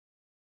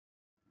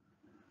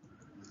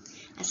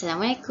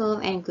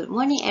Assalamualaikum and good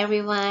morning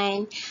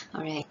everyone.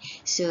 Alright,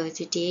 so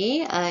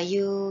today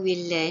you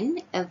will learn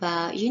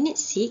about Unit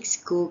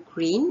 6 Go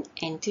Green,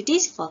 and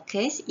today's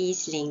focus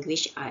is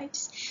Language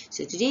Arts.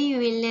 So today you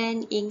will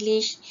learn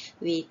English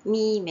with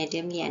me,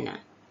 Madam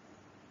Liyana.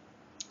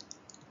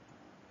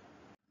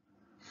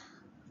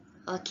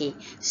 Okay,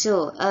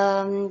 so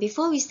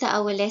before we start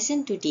our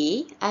lesson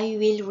today, I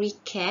will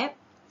recap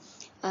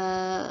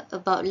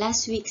about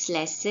last week's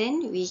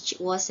lesson, which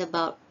was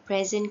about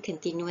present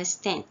continuous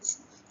tense.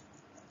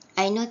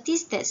 I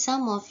noticed that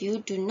some of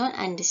you did not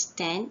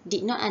understand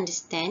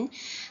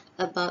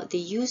about the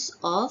use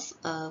of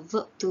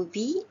verb to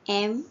be,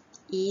 am,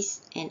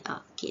 is, and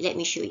are. Okay, let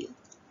me show you.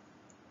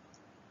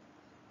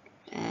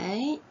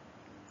 Right.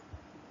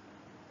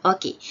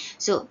 Okay,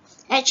 so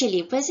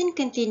actually present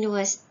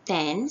continuous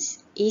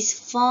tense is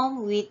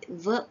formed with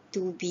verb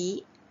to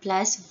be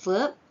plus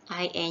verb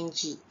ing.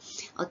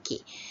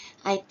 Okay,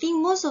 I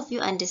think most of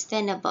you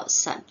understand about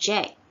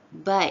subject,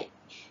 but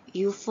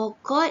you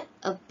forgot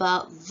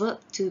about verb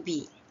to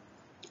be.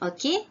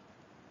 Okay,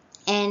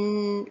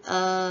 and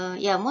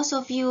yeah, most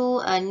of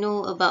you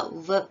know about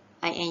verb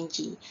ing.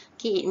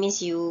 Okay, it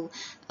means you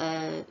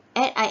add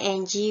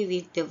ing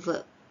with the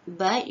verb,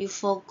 but you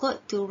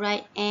forgot to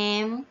write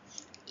am,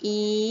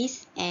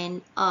 is,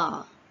 and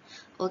are.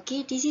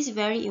 Okay, this is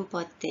very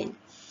important.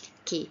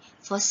 Okay,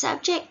 for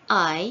subject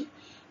I,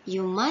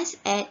 you must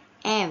add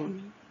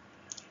am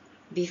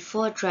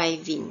before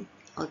driving.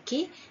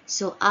 Okay,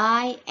 so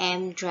I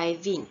am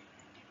driving.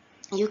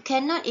 You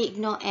cannot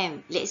ignore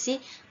am. Let's say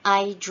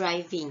I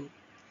driving.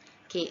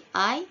 Okay,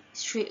 I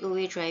straight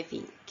away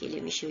driving. Okay,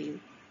 let me show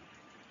you.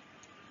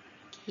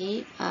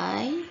 Okay,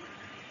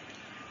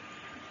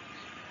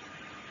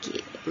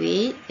 okay,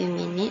 wait a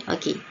minute.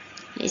 Okay,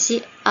 let's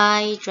say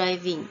I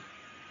driving.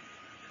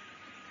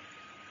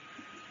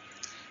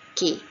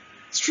 Okay,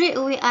 straight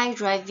away I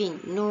driving,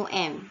 no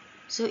am.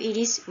 So it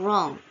is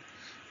wrong.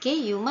 Okay,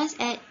 you must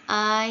add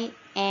I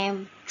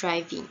am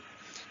driving.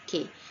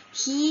 Okay,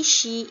 he,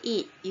 she,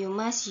 it, you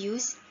must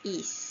use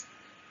is.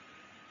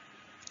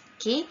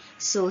 Okay,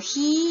 so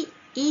he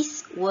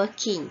is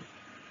working.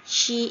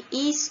 She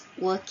is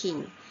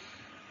working.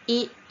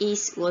 It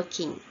is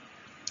working.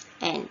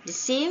 And the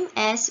same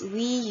as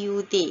we,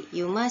 you, they,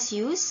 you must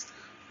use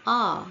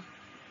are.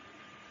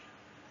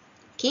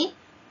 Okay,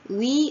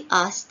 we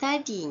are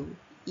studying.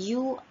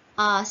 You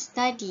are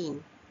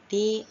studying.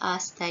 They are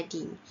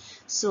studying.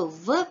 So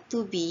verb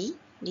to be,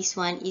 this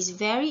one is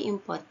very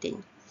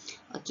important.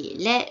 Okay,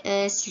 let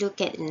us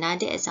look at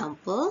another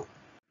example.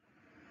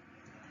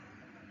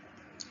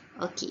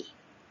 Okay,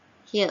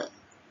 here,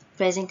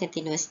 present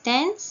continuous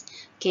tense.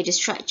 Okay, the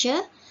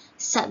structure.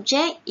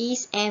 Subject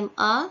is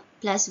am-are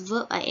plus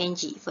verb ing.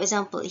 For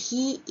example,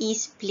 he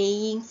is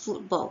playing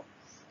football.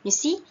 You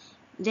see,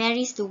 there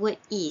is the word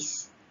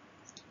is.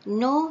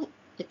 No,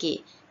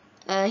 okay.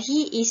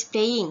 He is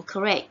playing,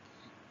 correct.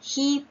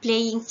 He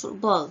playing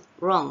football,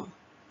 wrong.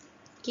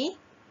 Okay.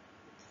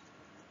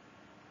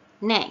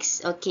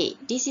 Next, okay.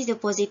 This is the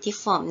positive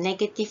form,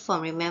 negative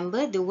form.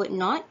 Remember the word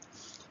not.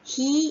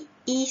 He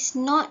is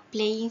not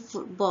playing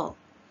football.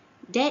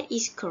 That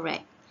is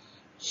correct.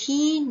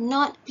 He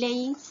not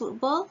playing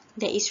football,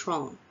 that is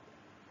wrong.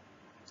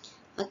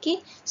 Okay,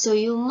 so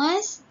you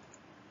must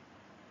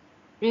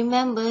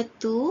remember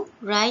to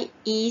write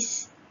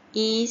is,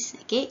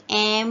 okay,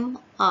 am,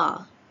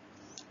 are.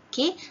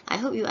 Okay, I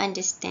hope you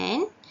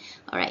understand.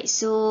 Alright,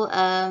 so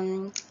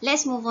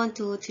let's move on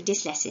to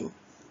today's lesson.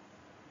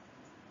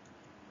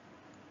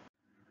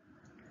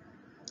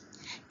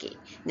 Okay,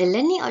 the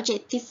learning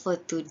objective for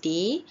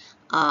today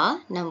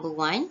are, number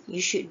one, you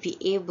should be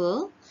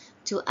able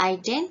to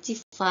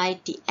identify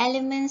the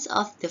elements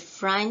of the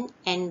front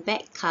and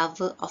back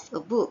cover of a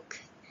book.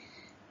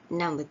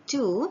 Number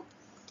two,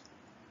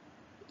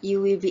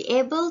 you will be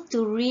able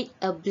to read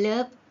a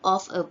blurb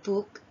of a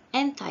book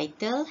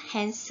entitled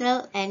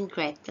Hansel and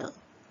Gretel.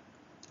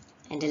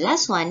 And the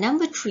last one,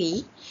 number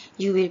three,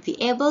 you will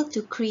be able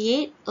to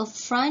create a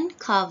front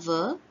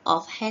cover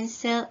of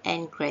Hansel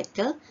and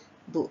Gretel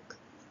book.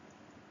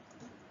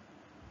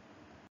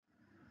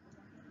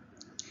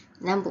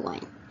 Number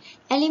one,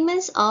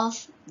 elements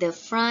of the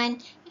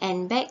front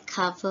and back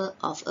cover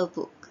of a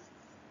book.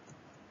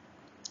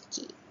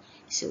 Okay,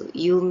 so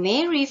you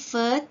may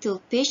refer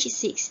to page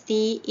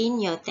 60 in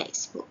your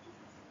textbook.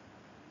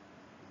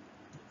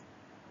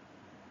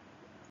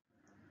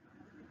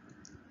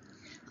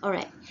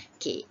 Alright,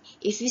 okay.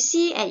 If you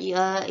see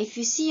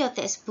your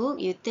textbook,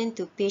 you turn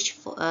to page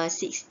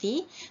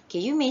 60. Okay,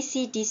 you may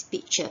see this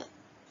picture.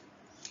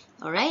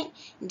 Alright,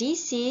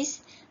 this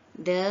is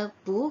the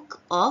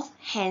book of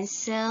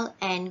Hansel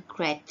and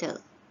Gretel.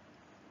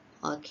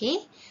 Okay,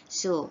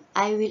 so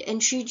I will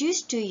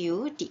introduce to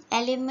you the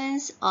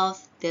elements of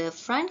the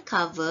front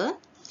cover,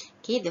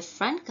 okay, the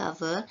front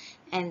cover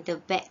and the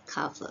back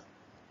cover.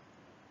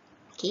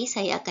 Okay,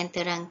 saya akan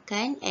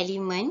terangkan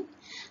elemen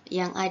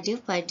yang ada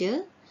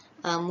pada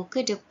muka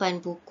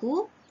depan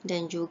buku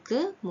dan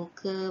juga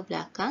muka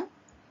belakang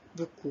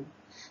buku.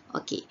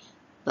 Okay,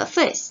 but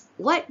first,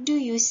 what do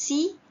you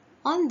see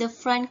on the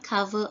front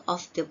cover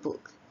of the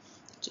book.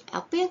 Okay,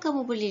 apa yang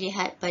kamu boleh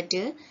lihat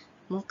pada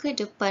muka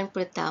depan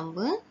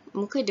pertama,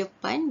 muka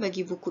depan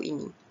bagi buku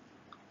ini?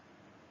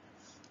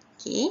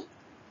 Okay.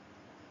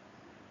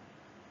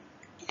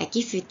 I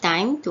give you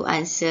time to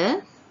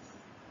answer.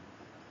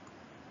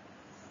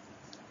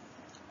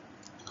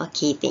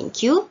 Okay,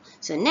 thank you.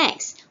 So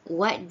next,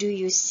 what do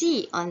you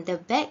see on the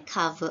back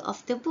cover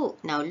of the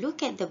book? Now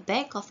look at the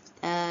back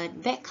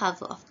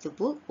cover of the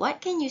book.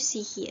 What can you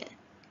see here?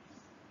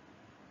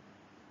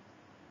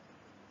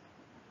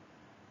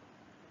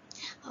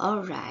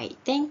 Alright,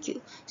 thank you.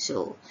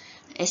 So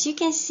as you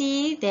can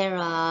see, there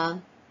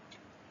are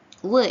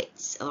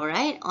words,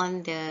 alright,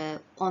 on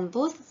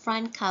both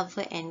front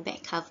cover and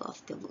back cover of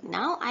the book.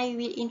 Now I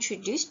will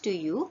introduce to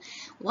you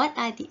what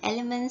are the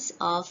elements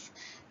of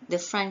the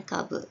front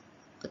cover,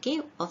 okay,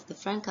 of the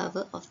front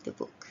cover of the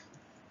book.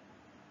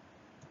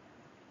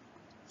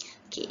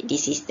 Okay,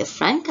 this is the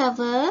front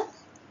cover.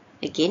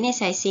 Again,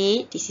 as I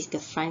said, this is the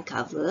front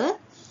cover,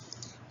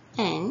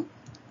 and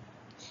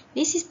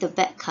this is the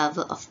back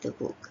cover of the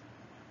book.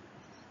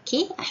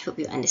 Okay, I hope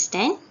you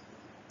understand.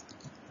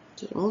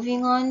 Okay,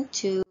 moving on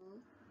to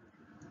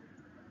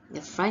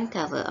the front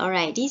cover.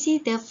 Alright, this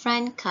is the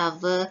front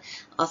cover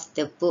of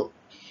the book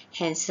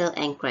Hansel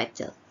and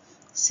Gretel.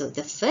 So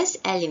the first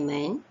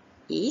element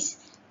is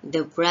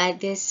the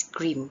Brothers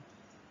Grimm.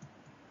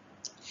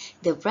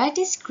 The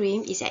Brothers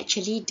Grimm is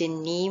actually the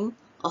name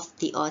of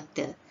the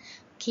author.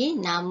 Okay,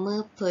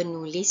 nama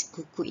penulis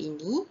buku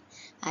ini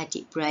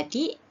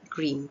adik-beradik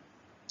Grimm.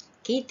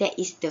 Okay, that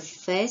is the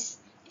first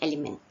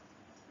element.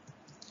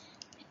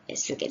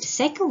 Let's look at the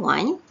second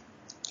one.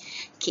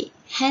 Okay,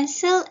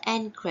 Hansel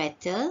and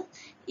Gretel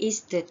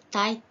is the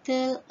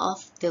title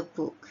of the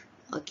book.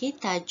 Okay,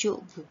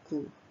 tajuk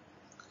buku.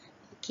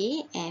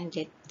 Okay, and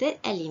the third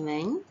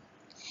element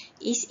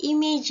is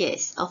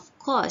images. Of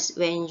course,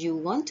 when you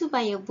want to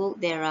buy a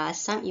book, there are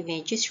some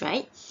images,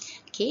 right?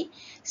 Okay,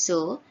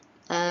 so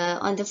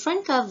on the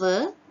front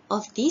cover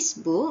of this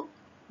book,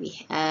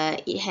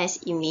 it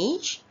has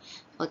image.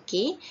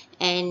 Okay,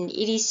 and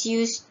it is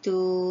used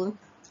to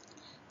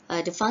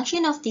the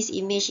function of this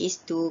image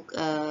is to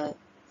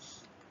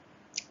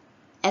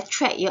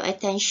attract your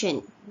attention,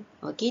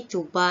 okay,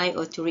 to buy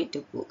or to read the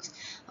books.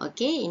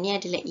 Okay, ini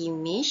adalah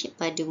image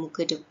pada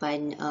muka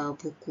depan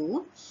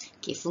buku.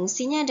 Okay,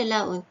 fungsinya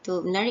adalah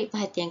untuk menarik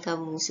perhatian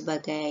kamu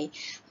sebagai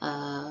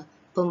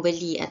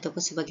pembeli ataupun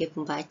sebagai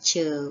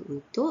pembaca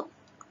untuk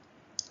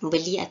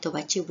beli atau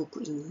baca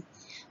buku ini.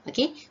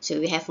 Okay, so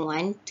we have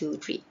 1, 2,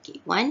 3.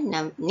 Okay,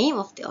 1, name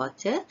of the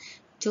author,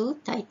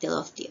 2, title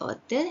of the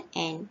author,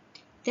 and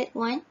third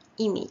one,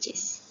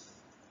 images.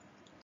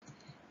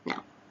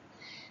 Now,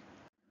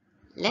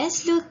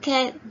 let's look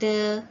at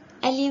the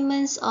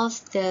elements of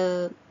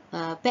the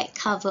back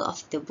cover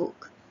of the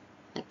book.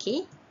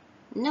 Okay,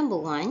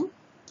 number 1,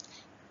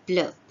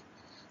 blurb.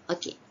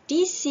 Okay,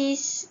 this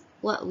is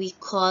what we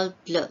call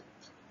blurb.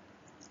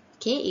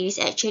 Okay, it is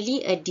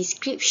actually a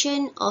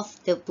description of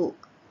the book.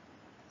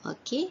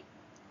 Okay,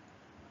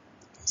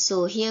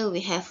 so here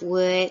we have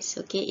words.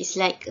 Okay, it's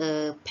like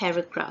a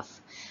paragraph.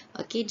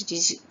 Okay, the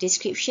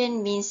description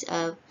means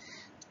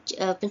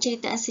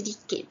penceritaan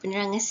sedikit,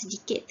 penerangan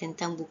sedikit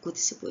tentang buku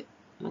tersebut.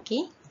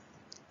 Okay,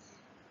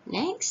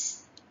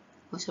 next,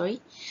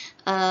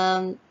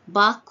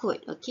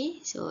 barcode.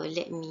 Okay, so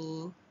let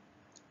me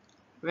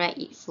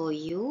write it for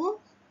you.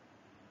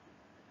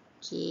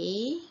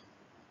 Okay,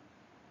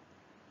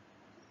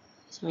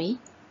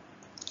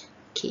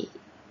 okay,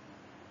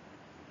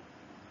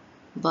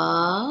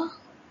 barcode.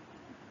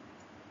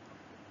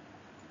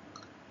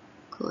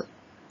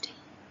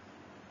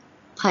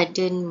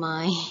 Pardon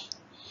my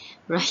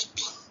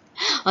writing.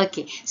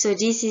 Okay, so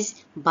this is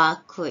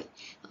barcode.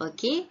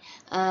 Okay,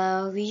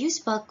 we use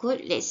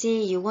barcode. Let's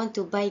say you want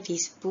to buy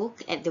this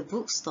book at the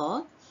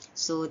bookstore,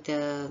 so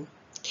the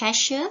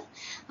cashier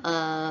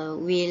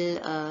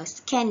will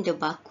scan the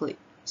barcode,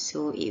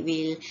 so it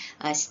will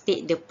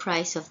state the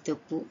price of the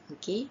book.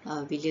 Okay,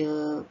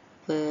 bila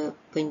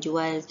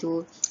penjual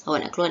tu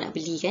awak nak keluar nak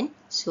beli kan,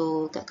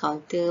 so kat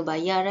kaunter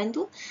bayaran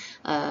tu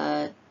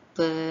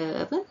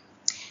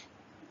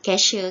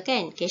cashier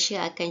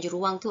akan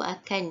juruang tu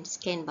akan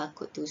scan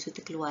barcode tu, so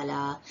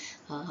terkeluarlah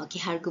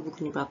okay, harga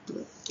buku ni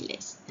berapa. Okay,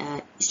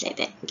 it's like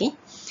that. Okay,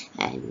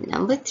 and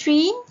number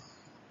 3,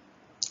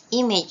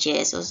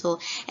 images. Also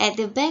at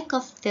the back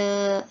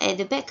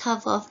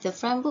cover of the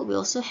front book, we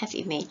also have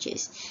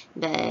images,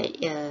 but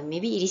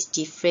maybe it is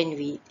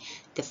different with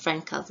the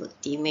front cover,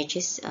 the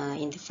images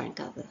in the front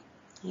cover.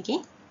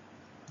 Okay.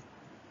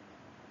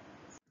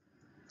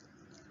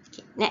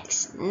 Okay,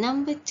 next,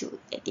 number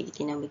 2,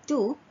 activity number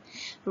 2,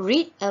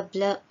 read a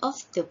blurb of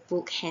the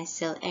book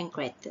Hansel and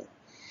Gretel.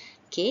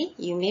 Okay,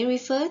 you may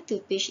refer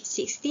to page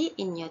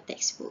 60 in your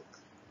textbook.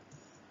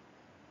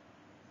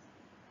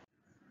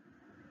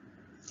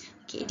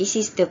 Okay, this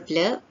is the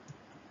blurb.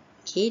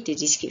 Okay, the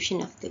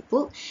description of the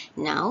book.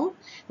 Now,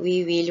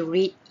 we will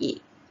read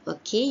it.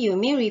 Okay, you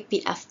may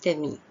repeat after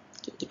me.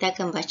 Okay, kita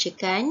akan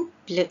bacakan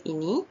blurb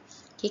ini.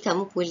 Okay,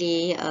 kamu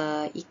boleh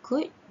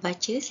ikut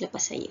baca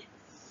selepas saya.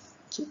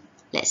 Okay,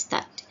 let's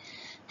start.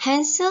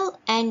 Hansel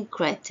and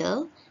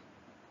Gretel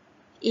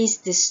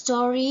is the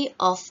story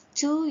of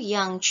two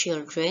young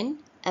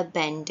children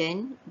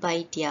abandoned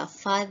by their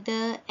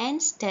father and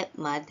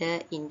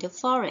stepmother in the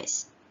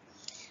forest.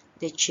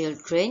 The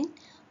children,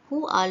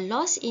 who are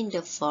lost in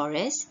the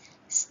forest,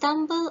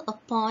 stumble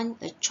upon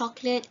a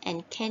chocolate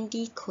and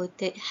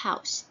candy-coated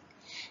house.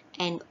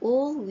 An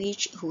old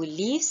witch who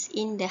lives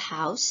in the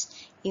house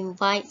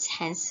invites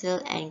Hansel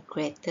and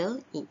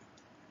Gretel in.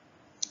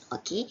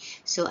 Okay,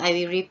 so I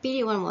will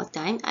repeat it one more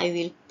time. I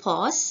will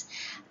pause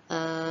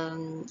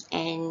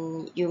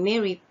and you may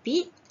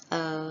repeat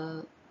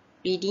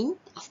reading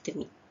after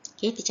me.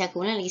 Okay, teacher akan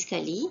ulang lagi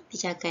sekali.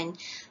 Teacher akan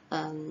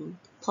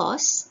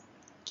pause,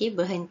 okay,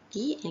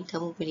 berhenti dan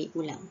kamu boleh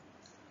ulang.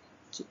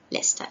 Okay,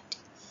 let's start.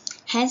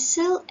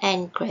 Hansel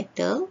and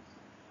Gretel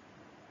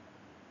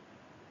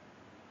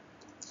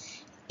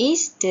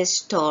is the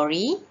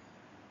story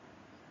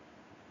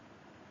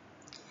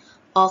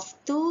of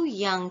two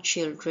young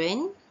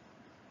children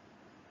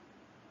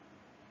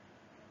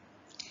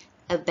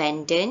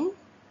abandoned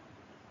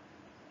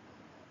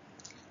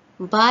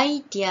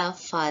by their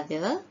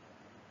father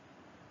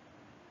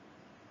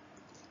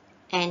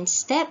and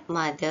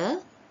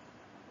stepmother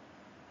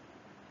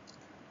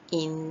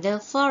in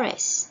the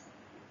forest.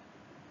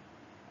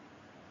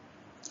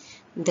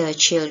 The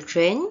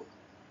children,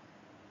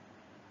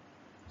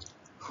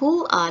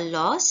 who are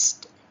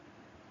lost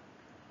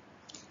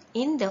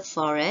in the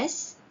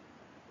forest,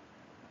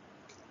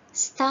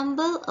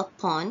 stumble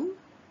upon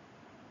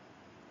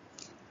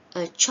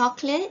a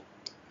chocolate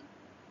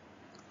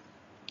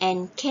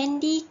and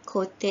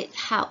candy-coated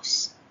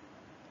house.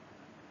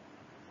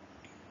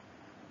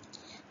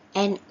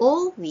 An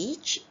old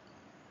witch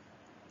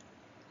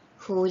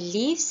who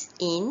lives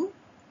in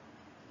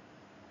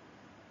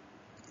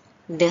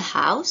the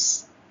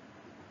house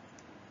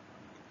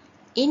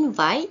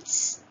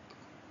invites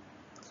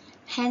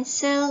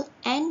Hansel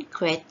and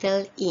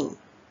Gretel in.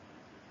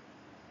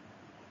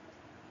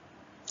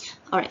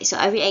 Alright, so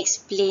I will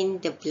explain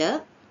the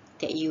blurb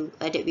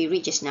that we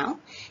read just now.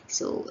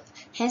 So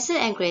Hansel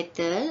and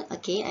Gretel,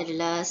 okay,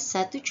 adalah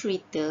satu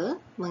cerita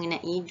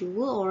mengenai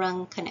dua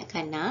orang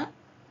kanak-kanak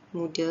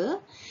muda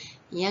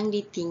yang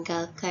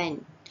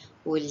ditinggalkan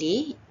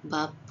oleh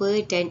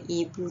bapa dan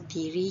ibu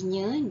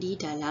tirinya di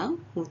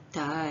dalam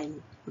hutan.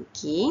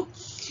 Okay,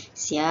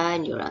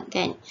 kesian diorang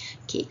kan.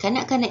 Okay,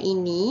 kanak-kanak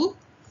ini,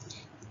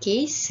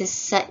 okay,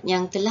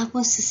 yang telah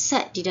pun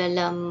sesat di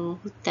dalam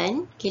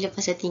hutan. Okay,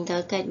 lepas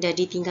dah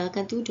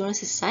ditinggalkan tu, diorang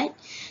sesat.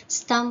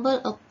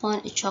 Stumble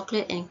upon a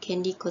chocolate and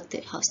candy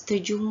coated house.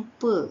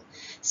 Terjumpa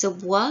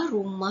sebuah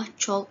rumah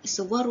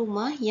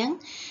yang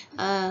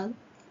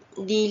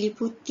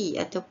diliputi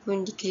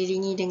ataupun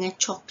dikelilingi dengan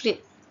coklat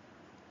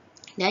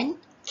dan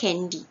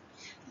candy.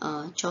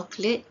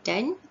 Coklat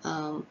dan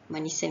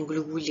manisan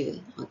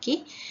gula-gula.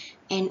 Okay.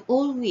 An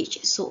old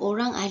witch,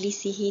 seorang ahli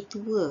sihir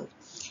tua,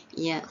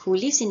 who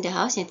lives in the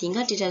house, yang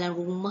tinggal di dalam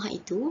rumah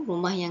itu,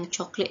 rumah yang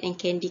chocolate and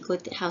candy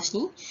coated house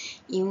ni,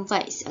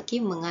 invites,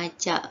 okay,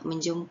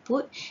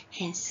 menjemput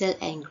Hansel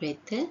and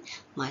Gretel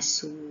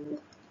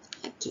masuk.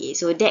 Okay,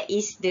 so that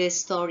is the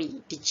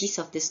story, the gist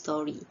of the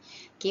story.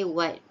 Okay,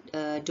 what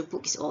the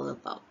book is all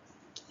about.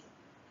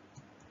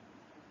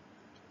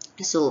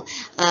 So,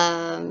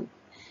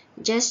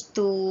 just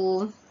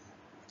to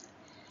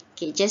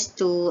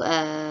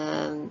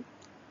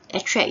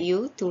attract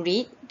you to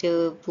read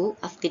the book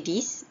after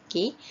this,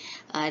 okay,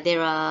 there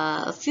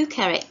are a few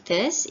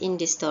characters in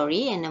the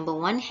story, and number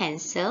one,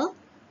 Hansel.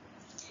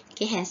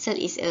 Okay, Hansel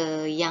is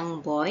a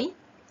young boy,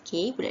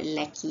 okay, budak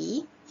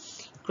lelaki.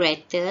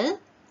 Gretel,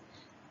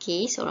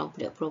 okay, seorang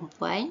budak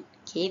perempuan.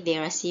 Okay,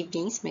 there are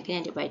siblings, mereka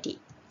ni adik-beradik.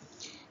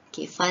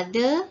 Okay,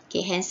 father,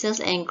 okay,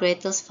 Hansel's and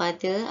Gretel's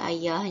father,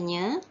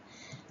 ayahnya.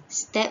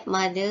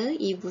 Stepmother,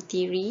 ibu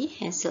tiri,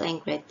 Hansel and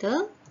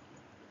Gretel.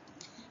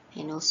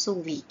 And also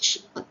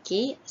witch,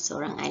 okay,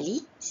 seorang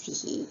ahli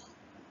sihir.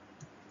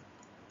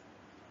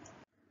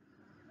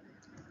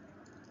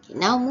 Okay,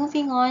 now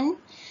moving on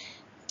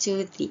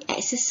to the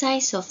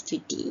exercise of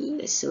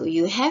today. So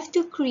you have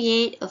to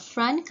create a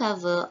front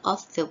cover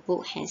of the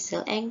book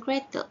Hansel and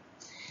Gretel.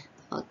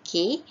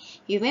 Okay,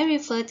 you may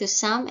refer to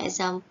some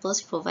examples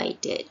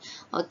provided.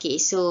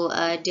 Okay, so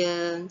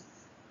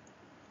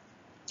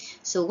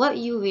what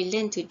you will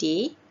learn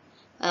today,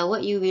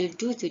 what you will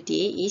do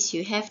today is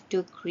you have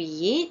to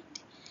create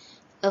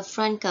a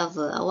front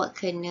cover. Awak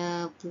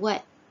kena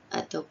buat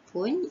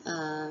ataupun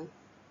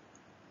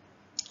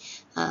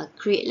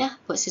create lah,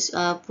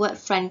 buat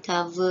front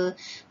cover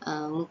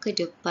muka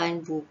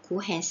depan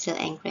buku Hansel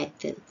and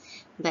Gretel.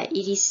 But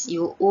it is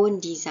your own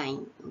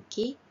design.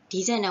 Okay,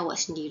 design awak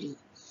sendiri.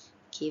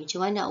 Okay, macam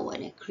mana awak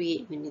nak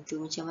create benda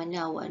tu, macam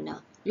mana awak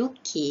nak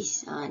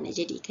lukis, nak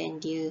jadikan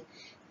dia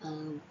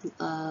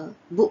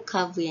book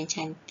cover yang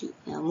cantik,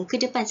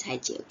 muka depan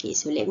saja. Okay,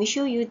 so let me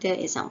show you the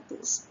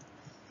examples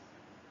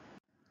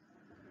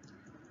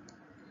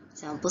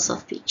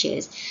of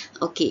pictures.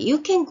 Okay,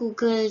 you can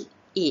Google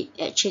it.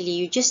 Actually,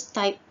 you just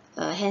type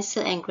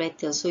Hansel and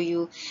Gretel, so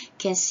you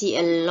can see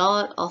a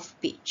lot of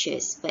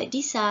pictures, but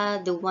these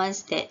are the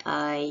ones that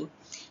I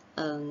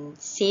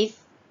save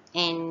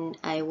and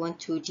I want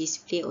to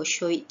display or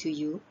show it to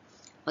you.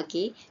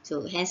 Okay,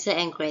 so Hansel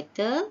and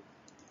Gretel,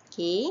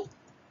 okay,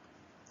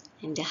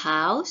 and the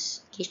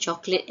house, okay,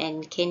 chocolate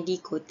and candy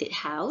coated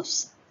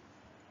house.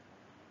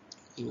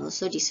 And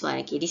also this one,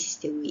 okay, this is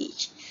the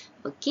witch.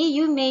 Okay,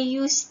 you may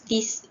use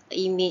this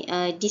image,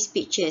 these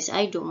pictures,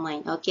 I don't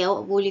mind. Okay,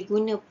 awak boleh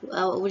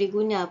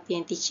guna apa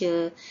yang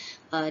teacher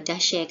dah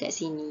share kat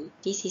sini.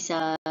 These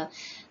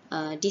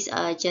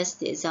are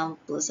just the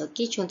examples.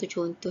 Okay,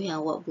 contoh-contoh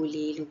yang awak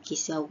boleh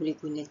lukis, yang awak boleh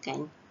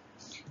gunakan.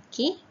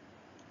 Okay,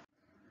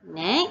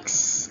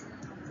 next.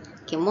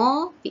 Okay,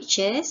 more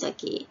pictures.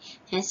 Okay,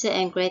 Hansel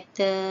and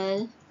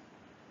Gretel.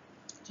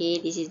 Okay,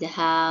 this is the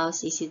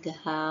house. This is the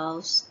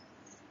house.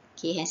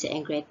 Okay, Hansel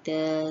and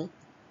Gretel.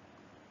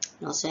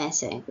 Also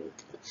Hansel and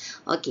Gretel.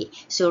 Okay,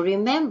 so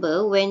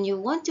remember when you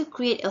want to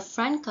create a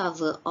front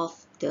cover of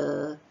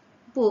the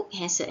book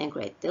Hansel and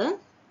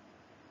Gretel,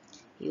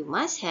 you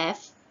must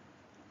have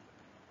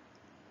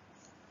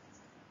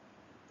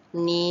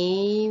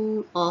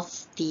name of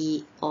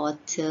the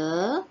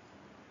author.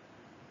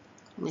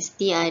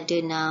 Mesti ada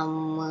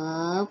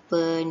nama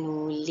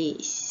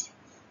penulis.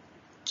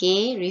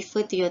 Okay,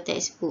 refer to your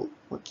textbook.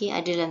 Okay,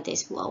 ada dalam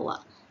textbook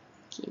awak.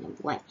 Okay,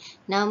 number 1.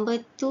 Number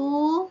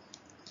 2,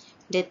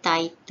 the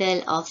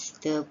title of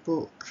the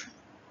book.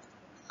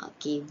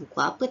 Okay, buku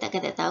apa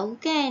takkan tak tahu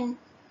kan?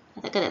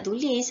 Takkan tak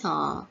tulis,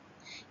 ha?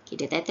 Okay,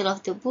 the title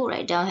of the book,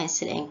 write down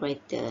Hansel and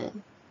Gretel.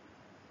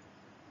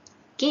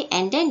 Okay,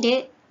 and then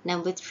the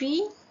number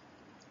 3,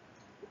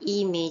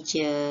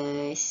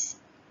 images.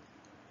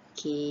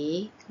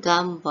 Okay,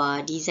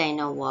 gambar, design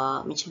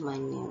awak macam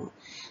mana.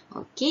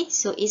 Okay,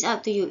 so it's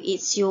up to you.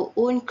 It's your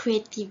own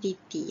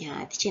creativity.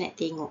 Teacher nak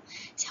tengok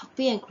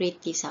siapa yang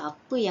kreatif,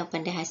 siapa yang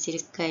pandai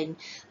hasilkan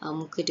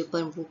muka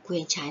depan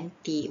buku yang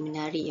cantik,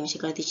 menarik. Yang macam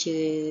kalau teacher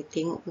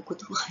tengok buku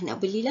tu, nak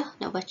belilah,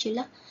 nak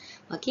bacalah.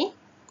 Okay.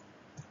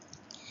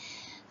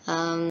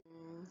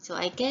 So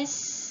I guess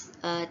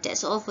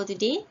that's all for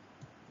today.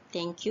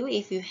 Thank you.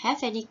 If you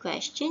have any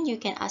question, you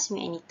can ask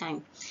me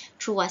anytime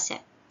through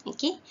WhatsApp.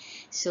 Okay.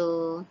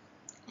 So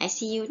I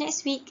see you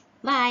next week.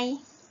 Bye.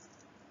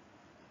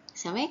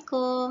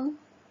 Assalamualaikum.